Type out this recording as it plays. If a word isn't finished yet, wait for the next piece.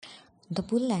The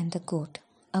Bull and the Goat.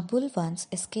 A bull once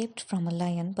escaped from a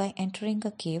lion by entering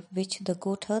a cave which the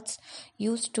goatherds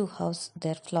used to house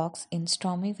their flocks in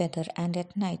stormy weather and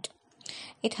at night.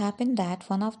 It happened that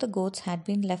one of the goats had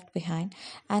been left behind,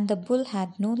 and the bull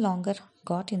had no longer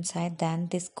got inside than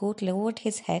this goat lowered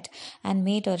his head and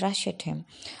made a rush at him,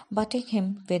 butting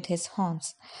him with his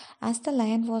horns. As the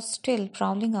lion was still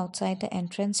prowling outside the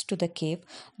entrance to the cave,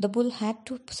 the bull had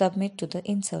to submit to the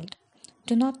insult.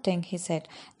 Do not think, he said,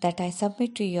 that I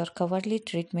submit to your cowardly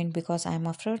treatment because I am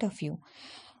afraid of you.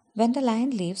 When the lion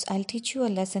leaves, I'll teach you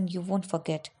a lesson you won't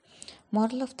forget.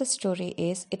 Moral of the story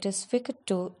is it is wicked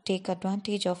to take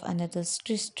advantage of another's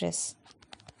distress.